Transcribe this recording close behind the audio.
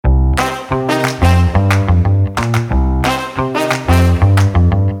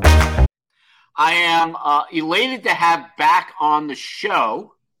I am elated to have back on the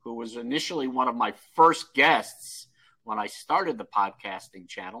show, who was initially one of my first guests when I started the podcasting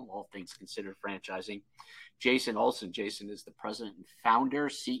channel, All Things Considered Franchising, Jason Olsen. Jason is the president and founder,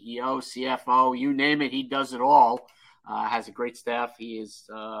 CEO, CFO, you name it, he does it all. Has a great staff. He is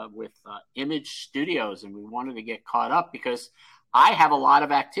with Image Studios, and we wanted to get caught up because I have a lot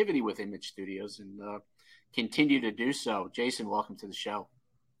of activity with Image Studios and continue to do so. Jason, welcome to the show.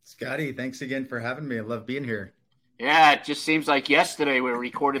 Scotty, thanks again for having me. I love being here. Yeah, it just seems like yesterday we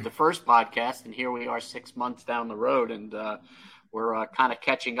recorded the first podcast, and here we are 6 months down the road, and we're kind of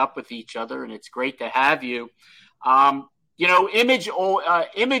catching up with each other, and it's great to have you.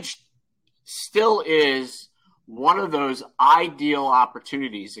 Image still is one of those ideal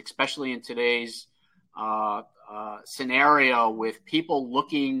opportunities, especially in today's scenario with people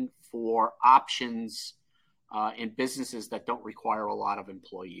looking for options in businesses that don't require a lot of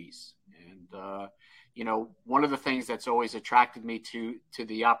employees. And, one of the things that's always attracted me to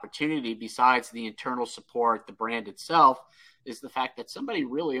the opportunity, besides the internal support, the brand itself, is the fact that somebody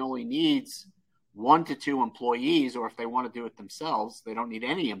really only needs 1 to 2 employees, or if they want to do it themselves, they don't need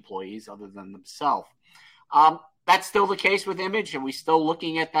any employees other than themselves. That's still the case with Image. Are we still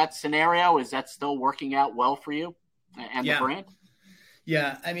looking at that scenario? Is that still working out well for you and the brand?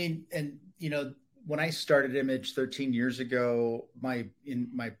 Yeah. I mean, when I started Image 13 years ago, in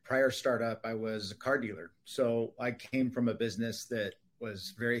my prior startup, I was a car dealer. So I came from a business that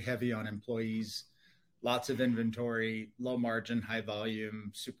was very heavy on employees, lots of inventory, low margin, high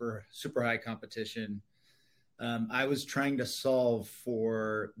volume, super, super high competition. I was trying to solve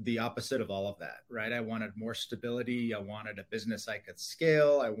for the opposite of all of that, right? I wanted more stability. I wanted a business I could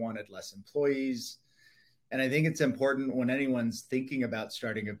scale. I wanted less employees. And I think it's important when anyone's thinking about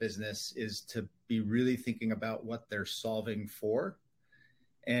starting a business is to be really thinking about what they're solving for.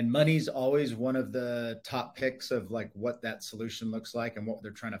 And money's always one of the top picks of like what that solution looks like and what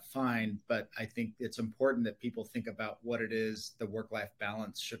they're trying to find. But I think it's important that people think about what it is the work-life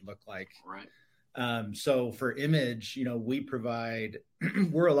balance should look like. Right. So for Image, we provide,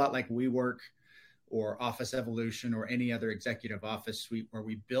 we're a lot like WeWork or Office Evolution or any other executive office suite where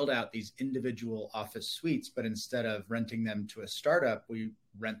we build out these individual office suites, but instead of renting them to a startup, we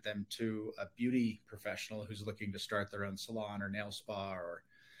rent them to a beauty professional who's looking to start their own salon or nail spa or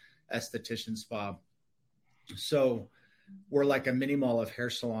esthetician spa. So we're like a mini mall of hair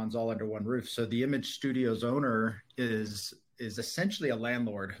salons all under one roof. So the Image Studios owner is essentially a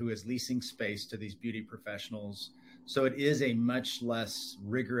landlord who is leasing space to these beauty professionals. So it is a much less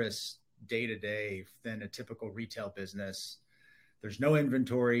rigorous day-to-day than a typical retail business. There's no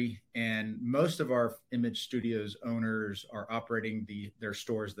inventory, and most of our Image Studios owners are operating their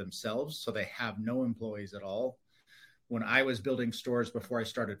stores themselves, so they have no employees at all. When I was building stores before I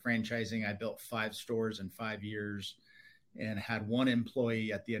started franchising, I built 5 stores in 5 years and had 1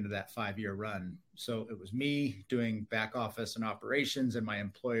 employee at the end of that 5-year run. So it was me doing back office and operations, and my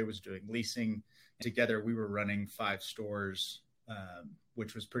employee was doing leasing. Together, we were running 5 stores,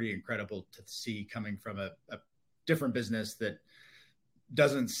 which was pretty incredible to see coming from a different business that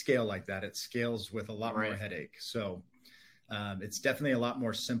doesn't scale like that. It scales with a lot more headache. So it's definitely a lot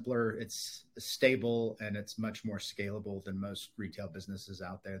more simpler. It's stable, and it's much more scalable than most retail businesses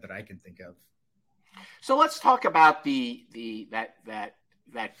out there that I can think of. So let's talk about that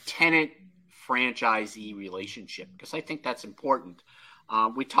tenant-franchisee relationship, because I think that's important.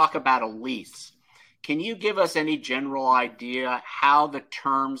 We talk about a lease. Can you give us any general idea how the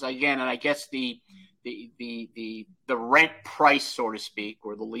terms, again, and I guess the rent price, so to speak,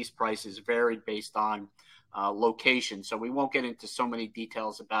 or the lease price is varied based on location. So we won't get into so many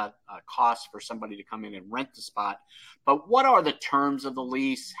details about costs for somebody to come in and rent the spot. But what are the terms of the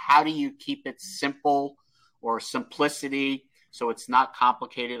lease? How do you keep it simple or simplicity so it's not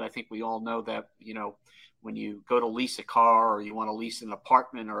complicated? I think we all know that, when you go to lease a car or you want to lease an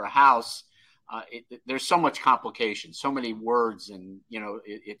apartment or a house, there's so much complication, so many words, and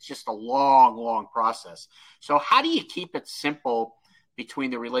it's just a long process. So how do you keep it simple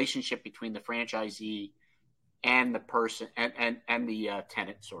between the relationship between the franchisee and the person and the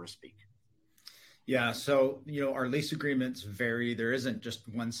tenant, so to speak? Yeah. So, our lease agreements vary. There isn't just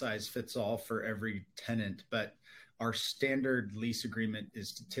one size fits all for every tenant, but our standard lease agreement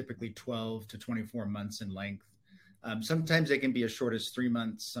is typically 12 to 24 months in length. Sometimes they can be as short as 3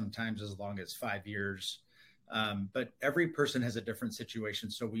 months, sometimes as long as 5 years. But every person has a different situation.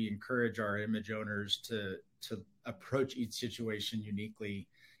 So we encourage our Image owners to approach each situation uniquely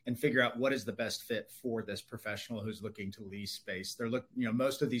and figure out what is the best fit for this professional who's looking to lease space.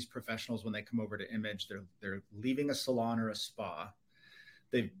 Most of these professionals, when they come over to Image, they're leaving a salon or a spa.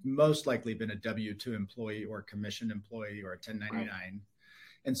 they've most likely been a W-2 employee or commission employee or a 1099. Right.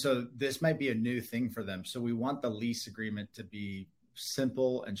 And so this might be a new thing for them. So we want the lease agreement to be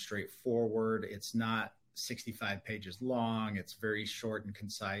simple and straightforward. It's not 65 pages long. It's very short and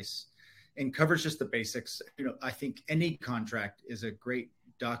concise and covers just the basics. I think any contract is a great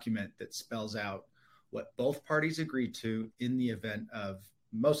document that spells out what both parties agree to in the event of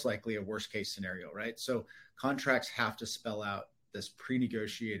most likely a worst case scenario, right? So contracts have to spell out this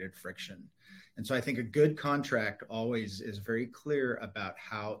pre-negotiated friction. And so I think a good contract always is very clear about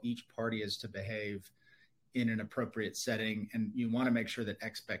how each party is to behave in an appropriate setting. And you want to make sure that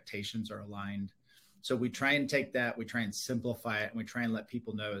expectations are aligned. So we try and take that, we try and simplify it, and we try and let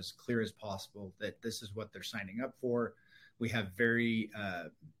people know as clear as possible that this is what they're signing up for. We have very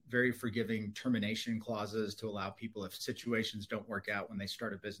forgiving termination clauses to allow people, if situations don't work out when they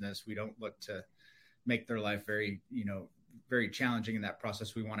start a business, we don't look to make their life very challenging in that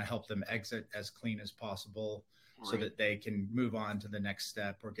process. We want to help them exit as clean as possible, right, so that they can move on to the next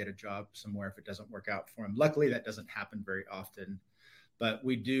step or get a job somewhere if it doesn't work out for them. Luckily, that doesn't happen very often, but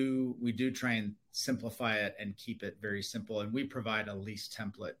we do try and simplify it and keep it very simple. And we provide a lease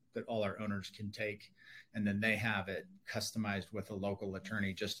template that all our owners can take, and then they have it customized with a local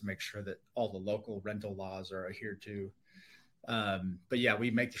attorney just to make sure that all the local rental laws are adhered to. But yeah, we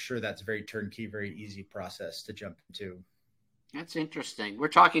make sure that's very turnkey, very easy process to jump into. That's interesting. We're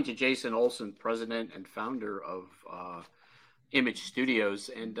talking to Jason Olsen, president and founder of Image Studios.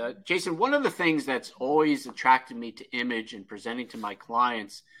 And Jason, one of the things that's always attracted me to Image and presenting to my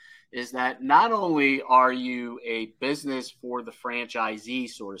clients is that not only are you a business for the franchisee,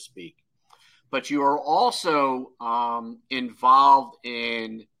 so to speak, but you are also involved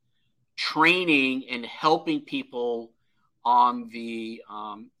in training and helping people on the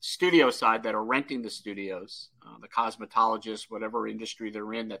studio side that are renting the studios, the cosmetologists, whatever industry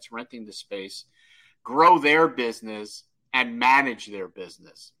they're in that's renting the space, grow their business and manage their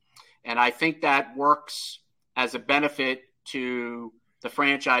business. And I think that works as a benefit to the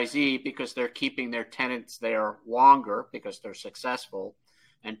franchisee because they're keeping their tenants there longer because they're successful.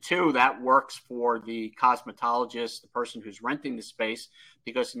 And two, that works for the cosmetologist, the person who's renting the space,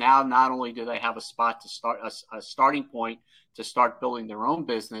 because now not only do they have a spot to start, a starting point to start building their own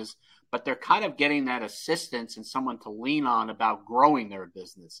business, but they're kind of getting that assistance and someone to lean on about growing their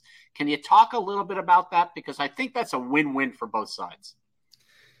business. Can you talk a little bit about that? Because I think that's a win-win for both sides.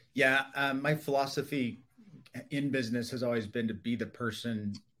 Yeah, my philosophy in business has always been to be the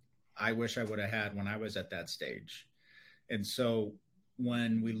person I wish I would have had when I was at that stage. And so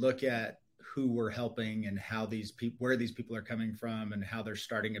when we look at who we're helping and how these people, where these people are coming from and how they're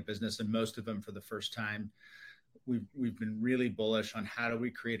starting a business, and most of them for the first time, we've been really bullish on how do we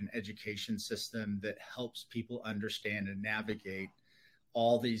create an education system that helps people understand and navigate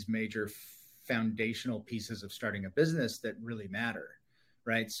all these major foundational pieces of starting a business that really matter,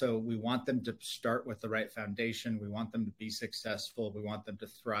 right? So we want them to start with the right foundation. We want them to be successful. We want them to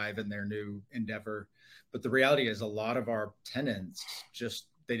thrive in their new endeavor. But the reality is a lot of our tenants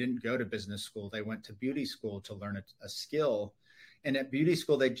they didn't go to business school. They went to beauty school to learn a skill. And at beauty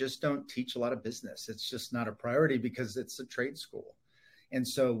school, they just don't teach a lot of business. It's just not a priority because it's a trade school. And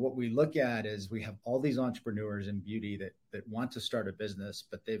so what we look at is we have all these entrepreneurs in beauty that want to start a business,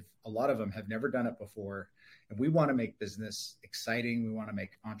 but a lot of them have never done it before. And we want to make business exciting. We want to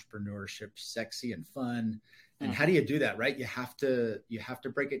make entrepreneurship sexy and fun. And how do you do that, right? You have to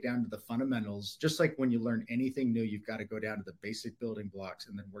break it down to the fundamentals. Just like when you learn anything new, you've got to go down to the basic building blocks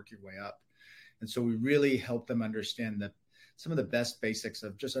and then work your way up. And so we really help them understand some of the best basics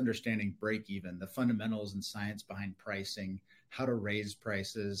of just understanding break even, the fundamentals and science behind pricing, how to raise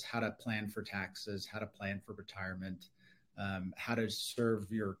prices, how to plan for taxes, how to plan for retirement, how to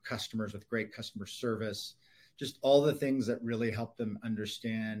serve your customers with great customer service, just all the things that really help them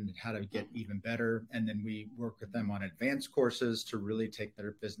understand how to get even better. And then we work with them on advanced courses to really take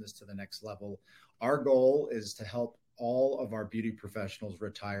their business to the next level. Our goal is to help all of our beauty professionals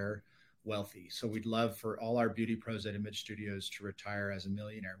retire wealthy. So we'd love for all our beauty pros at Image Studios to retire as a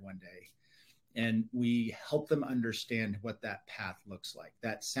millionaire one day. And we help them understand what that path looks like.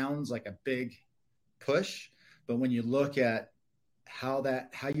 That sounds like a big push, but when you look at how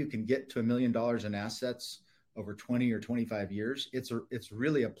you can get to $1 million in assets over 20 or 25 years, it's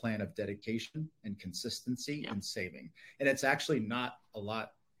really a plan of dedication and consistency and saving. And it's actually not a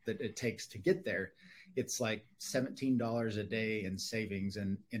lot that it takes to get there. It's like $17 a day in savings,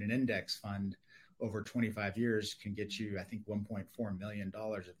 and in an index fund over 25 years can get you, I think, $1.4 million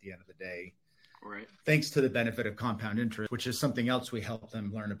at the end of the day. Right. thanks to the benefit of compound interest, which is something else we help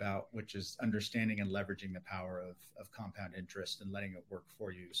them learn about, which is understanding and leveraging the power of compound interest and letting it work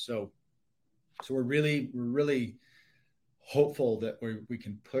for you. So we're really hopeful that we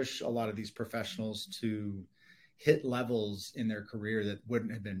can push a lot of these professionals to hit levels in their career that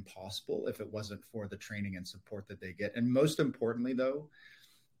wouldn't have been possible if it wasn't for the training and support that they get. And most importantly, though,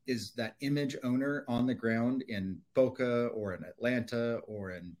 is that image owner on the ground in Boca or in Atlanta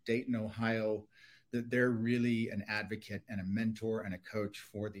or in Dayton, Ohio, that they're really an advocate and a mentor and a coach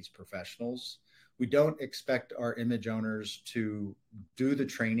for these professionals. We don't expect our image owners to do the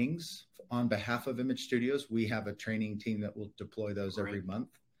trainings on behalf of image studios. We have a training team that will deploy those every month.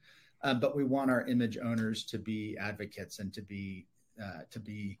 But we want our image owners to be advocates and to be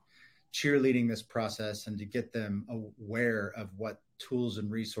cheerleading this process and to get them aware of what tools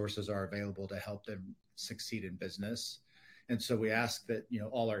and resources are available to help them succeed in business. And so we ask that,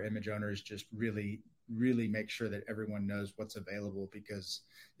 all our image owners just really make sure that everyone knows what's available, because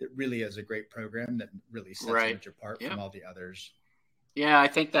it really is a great program that really sets Image apart from all the others. Yeah, I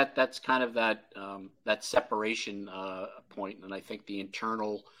think that's kind of that separation point, and I think the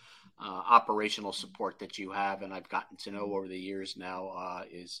internal operational support that you have, and I've gotten to know over the years now,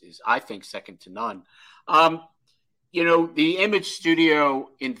 is I think second to none. The image studio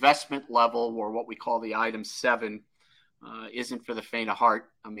investment level, or what we call the item 7, isn't for the faint of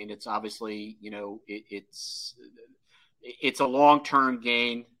heart. I mean, it's obviously, it's a long-term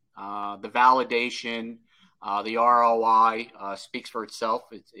gain. The validation, the ROI speaks for itself.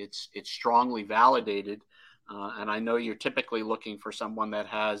 It's strongly validated. And I know you're typically looking for someone that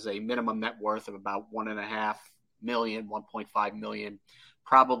has a minimum net worth of about 1.5 million, 1.5 million,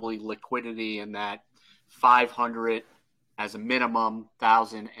 probably liquidity in that 500 as a minimum,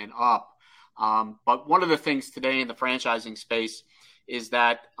 1,000 and up. But one of the things today in the franchising space is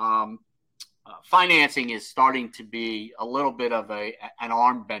that financing is starting to be a little bit of an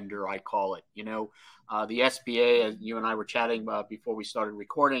arm bender, I call it. The SBA, as you and I were chatting before we started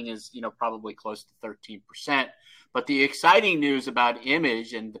recording, is probably close to 13%. But the exciting news about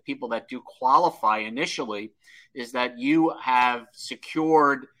Image and the people that do qualify initially is that you have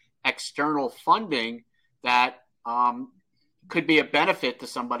secured external funding that could be a benefit to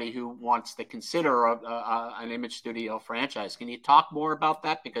somebody who wants to consider an image studio franchise. Can you talk more about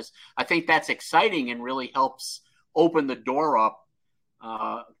that? Because I think that's exciting and really helps open the door up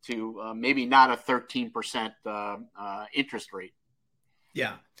to maybe not a 13% interest rate.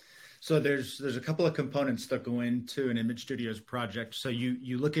 Yeah. So there's a couple of components that go into an image studio's project. So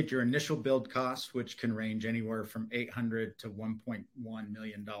you look at your initial build costs, which can range anywhere from $800 to $1.1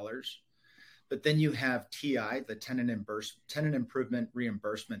 million. But then you have TI, the tenant improvement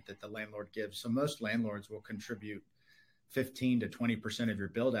reimbursement that the landlord gives. So most landlords will contribute 15 to 20% of your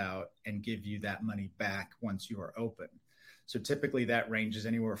build out and give you that money back once you are open. So typically that ranges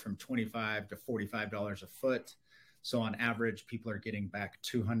anywhere from $25 to $45 a foot. So on average, people are getting back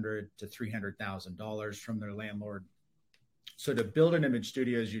 $200,000 to $300,000 from their landlord. So to build an image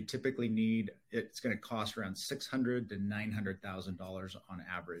studios, you typically need, it's going to cost around $600,000 to $900,000 on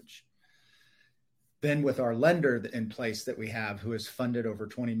average. Then with our lender in place that we have, who has funded over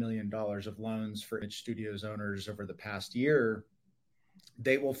 $20 million of loans for image studios owners over the past year,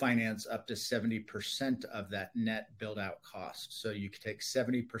 they will finance up to 70% of that net build out cost. So you could take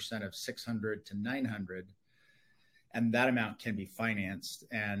 70% of 600 to 900, and that amount can be financed.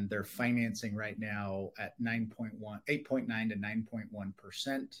 And they're financing right now at 8.9 to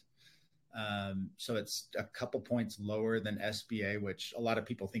 9.1%. So it's a couple points lower than SBA, which a lot of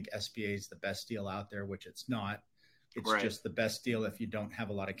people think SBA is the best deal out there, which it's not. It's just the best deal if you don't have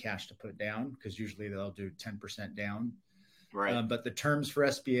a lot of cash to put down, because usually they'll do 10% down. Right. But the terms for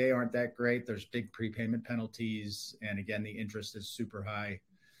SBA aren't that great. There's big prepayment penalties. And again, the interest is super high.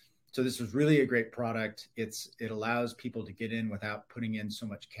 So this was really a great product. It allows people to get in without putting in so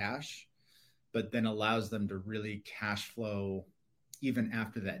much cash, but then allows them to really cash flow even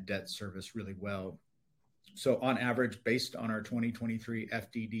after that debt service really well. So on average, based on our 2023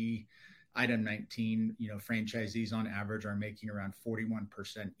 FDD item 19, franchisees on average are making around 41%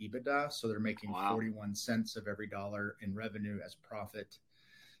 EBITDA. So they're making 41 cents of every dollar in revenue as profit.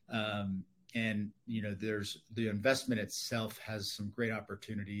 And there's the investment itself has some great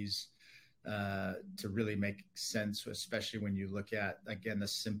opportunities to really make sense, especially when you look at, again, the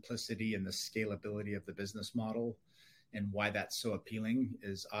simplicity and the scalability of the business model. And why that's so appealing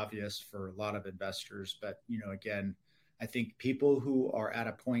is obvious for a lot of investors. But, again, I think people who are at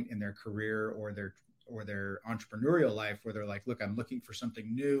a point in their career or their entrepreneurial life where they're like, look, I'm looking for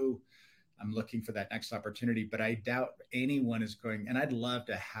something new. I'm looking for that next opportunity, but I doubt anyone is going, and I'd love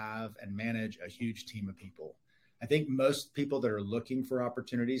to have and manage a huge team of people. I think most people that are looking for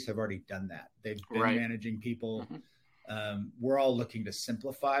opportunities have already done that. They've been managing people. We're all looking to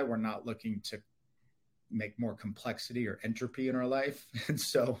simplify. We're not looking to make more complexity or entropy in our life. And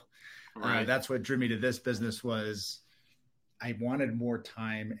so that's what drew me to this business. Was I wanted more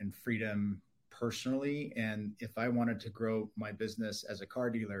time and freedom personally. And if I wanted to grow my business as a car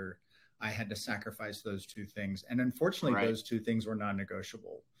dealer, I had to sacrifice those two things. And unfortunately, those two things were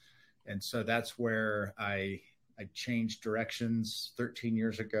non-negotiable. And so that's where I changed directions 13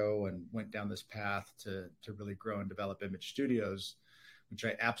 years ago and went down this path to really grow and develop Image Studios, which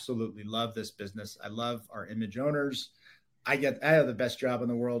I absolutely love this business. I love our image owners. I have the best job in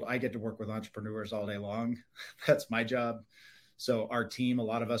the world. I get to work with entrepreneurs all day long. That's my job. So our team, a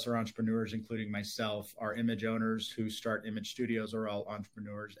lot of us are entrepreneurs, including myself. Our image owners who start Image Studios are all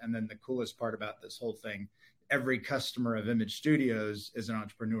entrepreneurs. And then the coolest part about this whole thing, every customer of Image Studios is an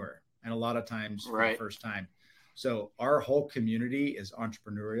entrepreneur, and a lot of times for the first time. So our whole community is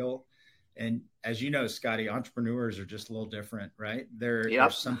entrepreneurial. And as you know, Scotty, entrepreneurs are just a little different, right?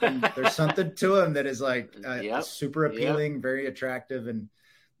 There's something to them that is like super appealing, very attractive. And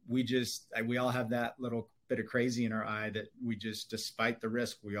we all have that little bit of crazy in our eye that we just, despite the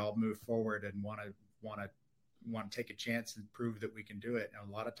risk, we all move forward and want to take a chance and prove that we can do it. And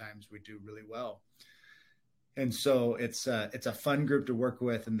a lot of times we do really well. And so it's a fun group to work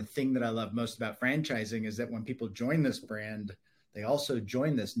with. And the thing that I love most about franchising is that when people join this brand, they also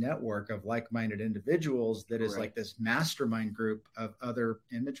join this network of like-minded individuals that is like this mastermind group of other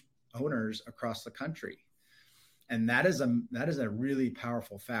image owners across the country. And that is a really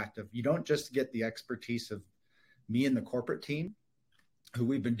powerful fact of, you don't just get the expertise of me and the corporate team, who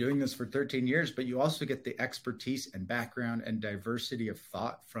we've been doing this for 13 years, but you also get the expertise and background and diversity of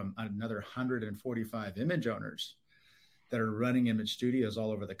thought from another 145 image owners that are running image studios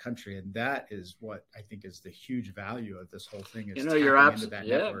all over the country. And that is what I think is the huge value of this whole thing, is tapping into that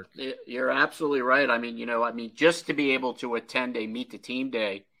network. You're absolutely right. I mean, just to be able to attend a Meet the Team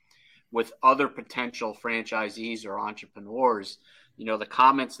Day with other potential franchisees or entrepreneurs, the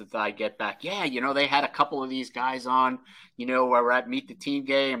comments that I get back, they had a couple of these guys on, we're at Meet the Team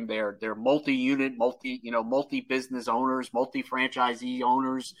Game. They're multi-unit, multi-business owners, multi-franchisee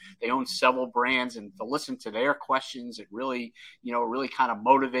owners. They own several brands, and to listen to their questions, it really kind of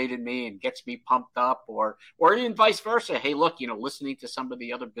motivated me and gets me pumped up, or even vice versa. Hey, look, listening to some of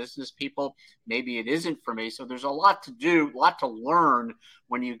the other business people, maybe it isn't for me. So there's a lot to do, a lot to learn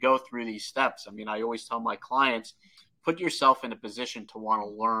when you go through these steps. I mean, I always tell my clients, put yourself in a position to want to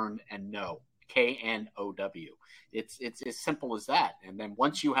learn and know. KNOW. It's as simple as that. And then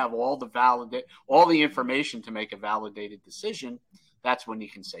once you have all the information to make a validated decision, that's when you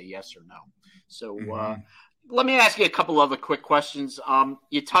can say yes or no. So let me ask you a couple other quick questions.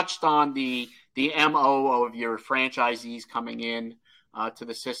 You touched on the MO of your franchisees coming in to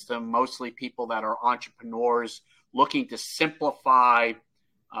the system, mostly people that are entrepreneurs looking to simplify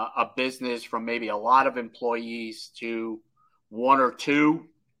a business from maybe a lot of employees to one or two,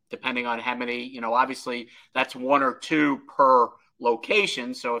 depending on how many, obviously that's one or two per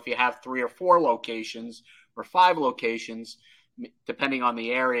location. So if you have 3 or 4 locations or 5 locations, depending on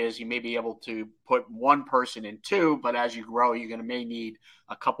the areas, you may be able to put one person in 2, but as you grow, may need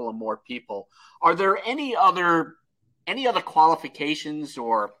a couple of more people. Are there any other qualifications,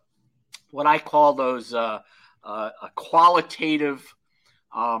 or what I call those qualitative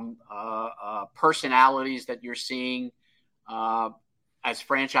personalities that you're seeing as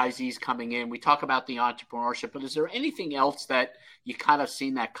franchisees coming in? We talk about the entrepreneurship, but is there anything else that you kind of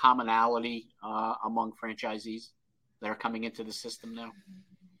seen that commonality among franchisees that are coming into the system now?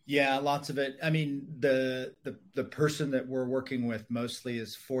 Yeah, lots of it. I mean, the person that we're working with mostly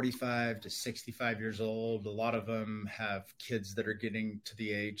is 45 to 65 years old. A lot of them have kids that are getting to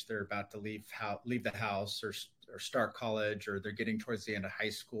the age they're about to leave the house or start college, or they're getting towards the end of high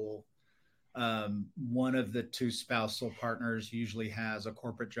school. One of the 2 spousal partners usually has a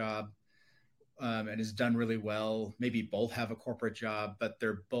corporate job and has done really well. Maybe both have a corporate job, but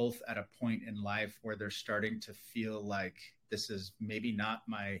they're both at a point in life where they're starting to feel like this is maybe not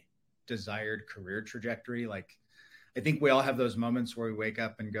my desired career trajectory. Like, I think we all have those moments where we wake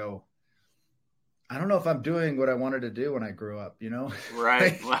up and go, I don't know if I'm doing what I wanted to do when I grew up,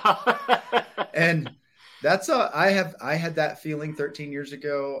 Right. And that's I had that feeling 13 years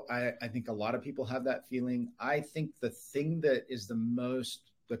ago. I think a lot of people have that feeling. I think the thing that is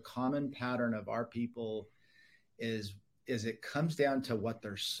the common pattern of our people is it comes down to what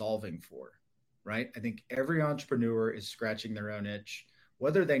they're solving for, right? I think every entrepreneur is scratching their own itch.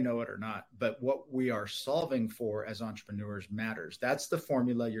 whether they know it or not. But what we are solving for as entrepreneurs matters. That's the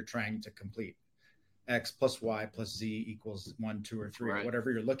formula you're trying to complete. X plus Y plus Z equals 1, 2, or 3, Right. or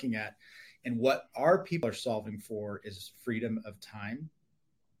whatever you're looking at. And what our people are solving for is freedom of time.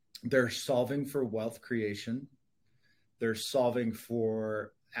 They're solving for wealth creation. They're solving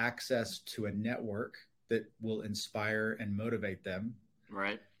for access to a network that will inspire and motivate them.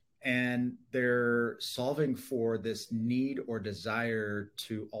 Right. And they're solving for this need or desire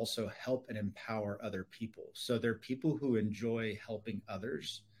to also help and empower other people. So they're people who enjoy helping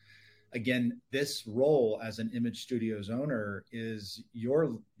others. Again, this role as an Image Studios owner is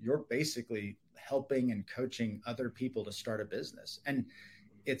you're basically helping and coaching other people to start a business. And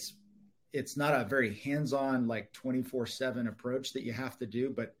it's not a very hands-on, like 24/7 approach that you have to do,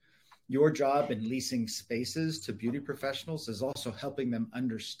 but your job in leasing spaces to beauty professionals is also helping them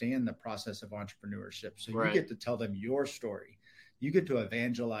understand the process of entrepreneurship. So Right. you get to tell them your story. You get to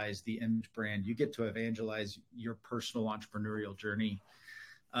evangelize the Image brand. You get to evangelize your personal entrepreneurial journey.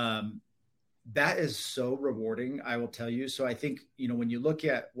 That is so rewarding, I will tell you. So I think, when you look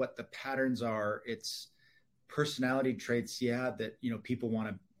at what the patterns are, it's personality traits. Yeah. That, people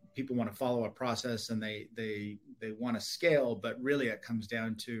want to follow a process and they want to scale, but really it comes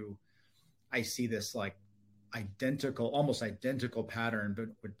down to, I see this like almost identical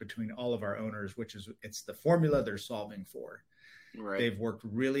pattern between all of our owners, which is it's the formula they're solving for. Right. They've worked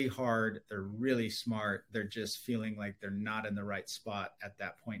really hard. They're really smart. They're just feeling like they're not in the right spot at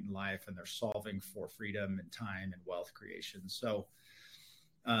that point in life. And they're solving for freedom and time and wealth creation. So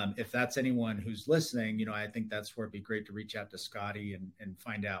if that's anyone who's listening, I think that's where it'd be great to reach out to Scotty and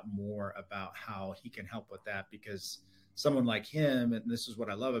find out more about how he can help with that, because someone like him, and this is what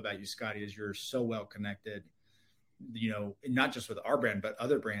I love about you, Scotty, is you're so well connected, not just with our brand, but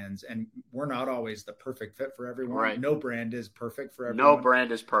other brands. And we're not always the perfect fit for everyone. Right. No brand is perfect for everyone. No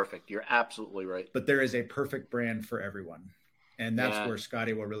brand is perfect. You're absolutely right. But there is a perfect brand for everyone. And that's where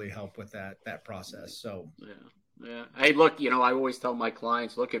Scotty will really help with that process. So, yeah. Hey, look, I always tell my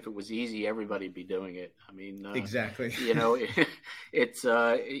clients, look, if it was easy, everybody'd be doing it. I mean, exactly. It's,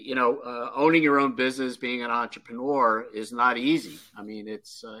 owning your own business, being an entrepreneur is not easy. I mean,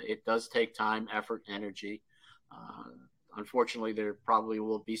 it does take time, effort, energy. Unfortunately, there probably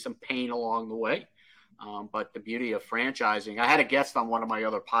will be some pain along the way. But the beauty of franchising, I had a guest on one of my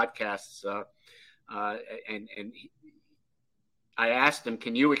other podcasts, and I asked him,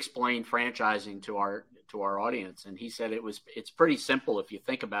 can you explain franchising to our audience? And he said it's pretty simple if you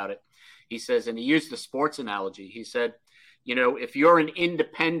think about it. He says, and he used the sports analogy. He said, if you're an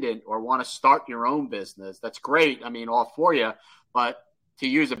independent or want to start your own business, that's great. I mean, all for you. But to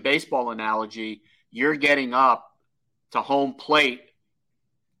use a baseball analogy, you're getting up to home plate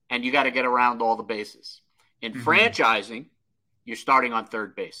and you got to get around all the bases. In franchising, you're starting on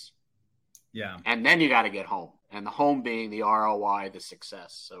third base. Yeah. And then you got to get home, and the home being the ROI, the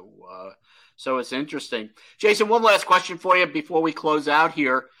success. So it's interesting. Jason, one last question for you before we close out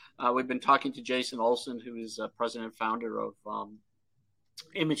here. We've been talking to Jason Olsen, who is president and founder of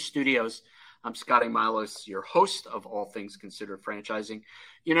Image Studios. I'm Scotty Milas, your host of All Things Considered Franchising.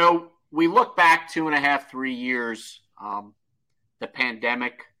 We look back 2.5, 3 years, the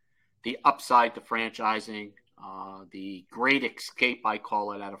pandemic, the upside to franchising, the great escape, I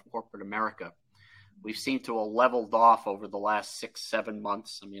call it, out of corporate America. We've seemed to have leveled off over the last 6-7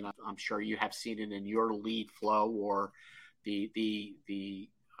 months. I mean, I'm sure you have seen it in your lead flow, or it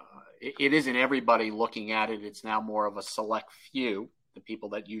isn't everybody looking at it. It's now more of a select few, the people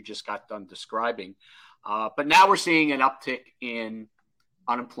that you just got done describing. But now we're seeing an uptick in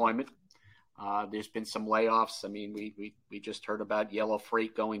unemployment. There's been some layoffs. I mean, we just heard about Yellow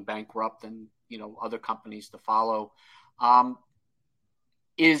Freight going bankrupt, and other companies to follow.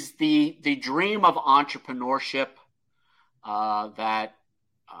 Is the dream of entrepreneurship that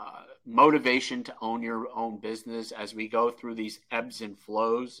motivation to own your own business as we go through these ebbs and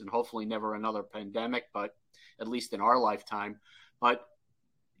flows, and hopefully never another pandemic, but at least in our lifetime. But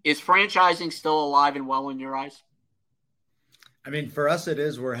is franchising still alive and well in your eyes? I mean, for us, it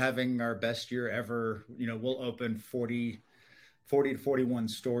is. We're having our best year ever. We'll open 40 to 41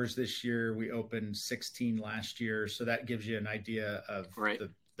 stores this year. We opened 16 last year. So that gives you an idea of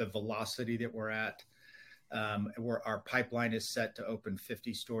the velocity that we're at. Where our pipeline is set to open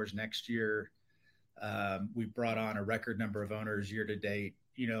 50 stores next year. We brought on a record number of owners year to date.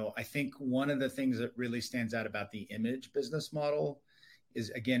 I think one of the things that really stands out about the Image business model is,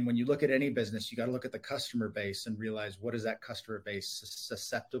 again, when you look at any business, you got to look at the customer base and realize what is that customer base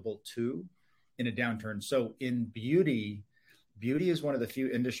susceptible to in a downturn. So in beauty is one of the few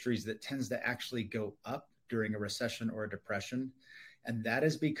industries that tends to actually go up during a recession or a depression. And that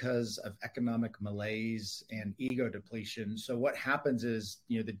is because of economic malaise and ego depletion. So what happens is,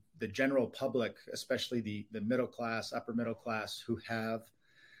 the general public, especially the middle class, upper middle class, who have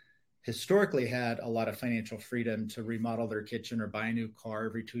historically had a lot of financial freedom to remodel their kitchen or buy a new car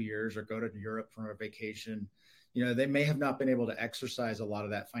every 2 years or go to Europe for a vacation, they may have not been able to exercise a lot of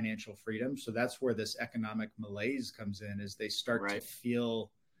that financial freedom. So that's where this economic malaise comes in, is they start to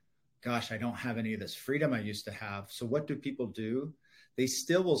feel, gosh, I don't have any of this freedom I used to have. So what do people do? They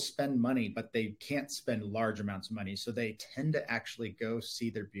still will spend money, but they can't spend large amounts of money. So they tend to actually go see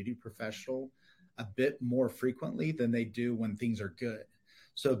their beauty professional a bit more frequently than they do when things are good.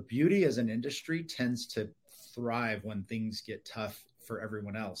 So beauty as an industry tends to thrive when things get tough for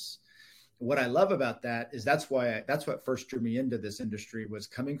everyone else. What I love about that is that's what first drew me into this industry, was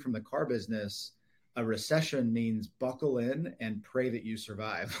coming from the car business. A recession means buckle in and pray that you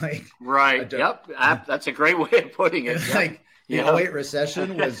survive. Yep. That's a great way of putting it. Yep. The 08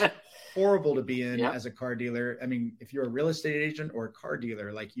 recession was horrible to be in as a car dealer. I mean, if you're a real estate agent or a car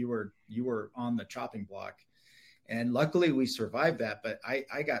dealer, like you were on the chopping block. And luckily we survived that, but I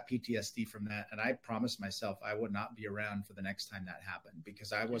got PTSD from that. And I promised myself I would not be around for the next time that happened,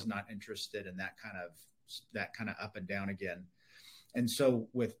 because I was not interested in that kind of up and down again. And so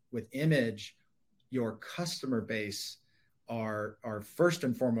with Image, your customer base are first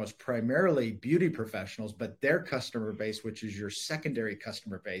and foremost primarily beauty professionals, but their customer base, which is your secondary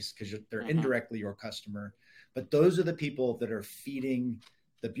customer base, because they're indirectly your customer, but those are the people that are feeding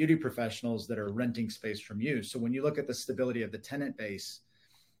the beauty professionals that are renting space from you. So when you look at the stability of the tenant base,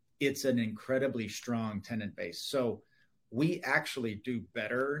 it's an incredibly strong tenant base. So we actually do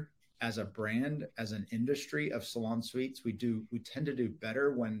better as a brand, as an industry of salon suites. We tend to do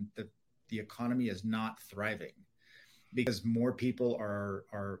better when the economy is not thriving, because more people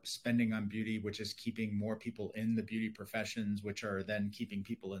are spending on beauty, which is keeping more people in the beauty professions, which are then keeping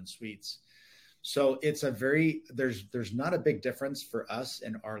people in suites. So it's there's not a big difference for us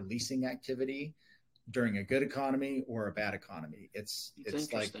in our leasing activity during a good economy or a bad economy. It's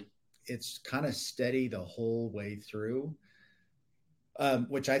like, it's kind of steady the whole way through,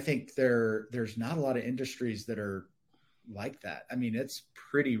 which I think there's not a lot of industries that are like that. I mean, it's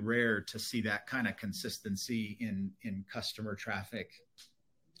pretty rare to see that kind of consistency in customer traffic.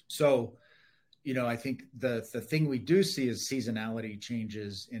 So, I think the thing we do see is seasonality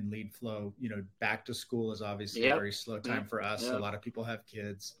changes in lead flow. Back to school is obviously a very slow time for us. A lot of people have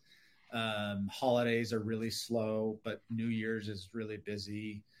kids. Holidays are really slow, but New Year's is really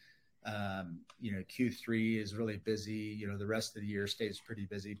busy. Q3 is really busy. The rest of the year stays pretty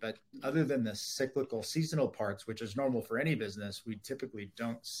busy. But other than the cyclical seasonal parts, which is normal for any business, we typically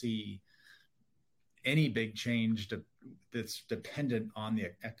don't see any big change that's dependent on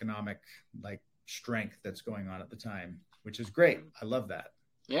the economic strength that's going on at the time, which is great. I love that.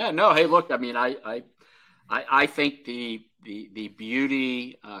 Yeah, no. Hey, look, I mean, I think the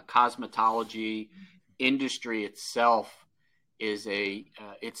beauty cosmetology industry itself is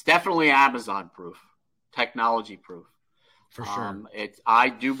it's definitely Amazon proof, technology proof. For sure. I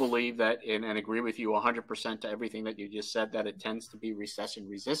do believe that, and agree with you 100% to everything that you just said, that it tends to be recession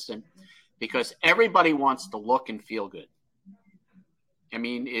resistant, because everybody wants to look and feel good. I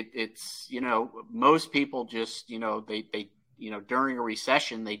mean, it's most people just, they during a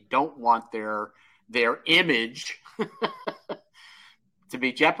recession, they don't want their image to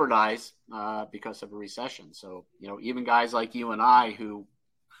be jeopardized because of a recession. So, even guys like you and I, who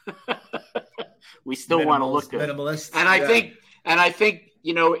we still want to look good. Minimalists. And I think,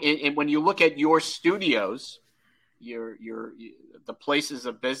 when you look at your studios, the places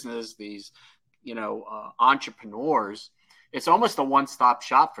of business, these, entrepreneurs, it's almost a one-stop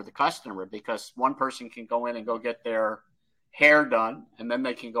shop for the customer, because one person can go in and go get their hair done, and then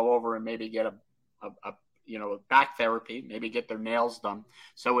they can go over and maybe get a back therapy, maybe get their nails done.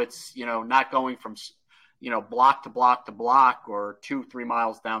 So it's, not going from, block to block to block, or 2-3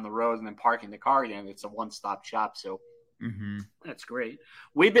 miles down the road and then parking the car again. It's a one-stop shop. So that's great.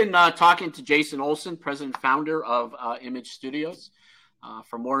 We've been talking to Jason Olsen, president and founder of Image Studios.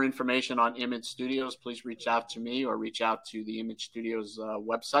 For more information on Image Studios, please reach out to me or reach out to the Image Studios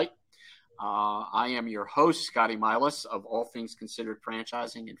website. I am your host, Scotty Milas, of All Things Considered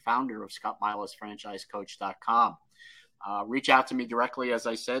Franchising, and founder of ScottMilasFranchiseCoach.com. Reach out to me directly, as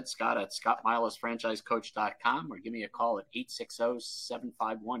I said, Scott at ScottMilasFranchiseCoach.com, or give me a call at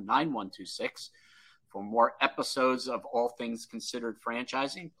 860-751-9126. For more episodes of All Things Considered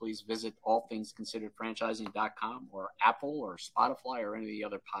Franchising, please visit allthingsconsideredfranchising.com, or Apple or Spotify or any of the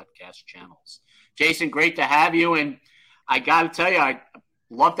other podcast channels. Jason, great to have you. And I got to tell you,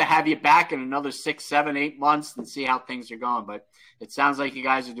 love to have you back in another 6, 7, 8 months and see how things are going. But it sounds like you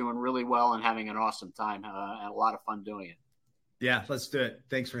guys are doing really well and having an awesome time and a lot of fun doing it. Yeah, let's do it.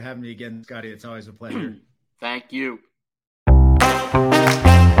 Thanks for having me again, Scotty. It's always a pleasure. Thank you.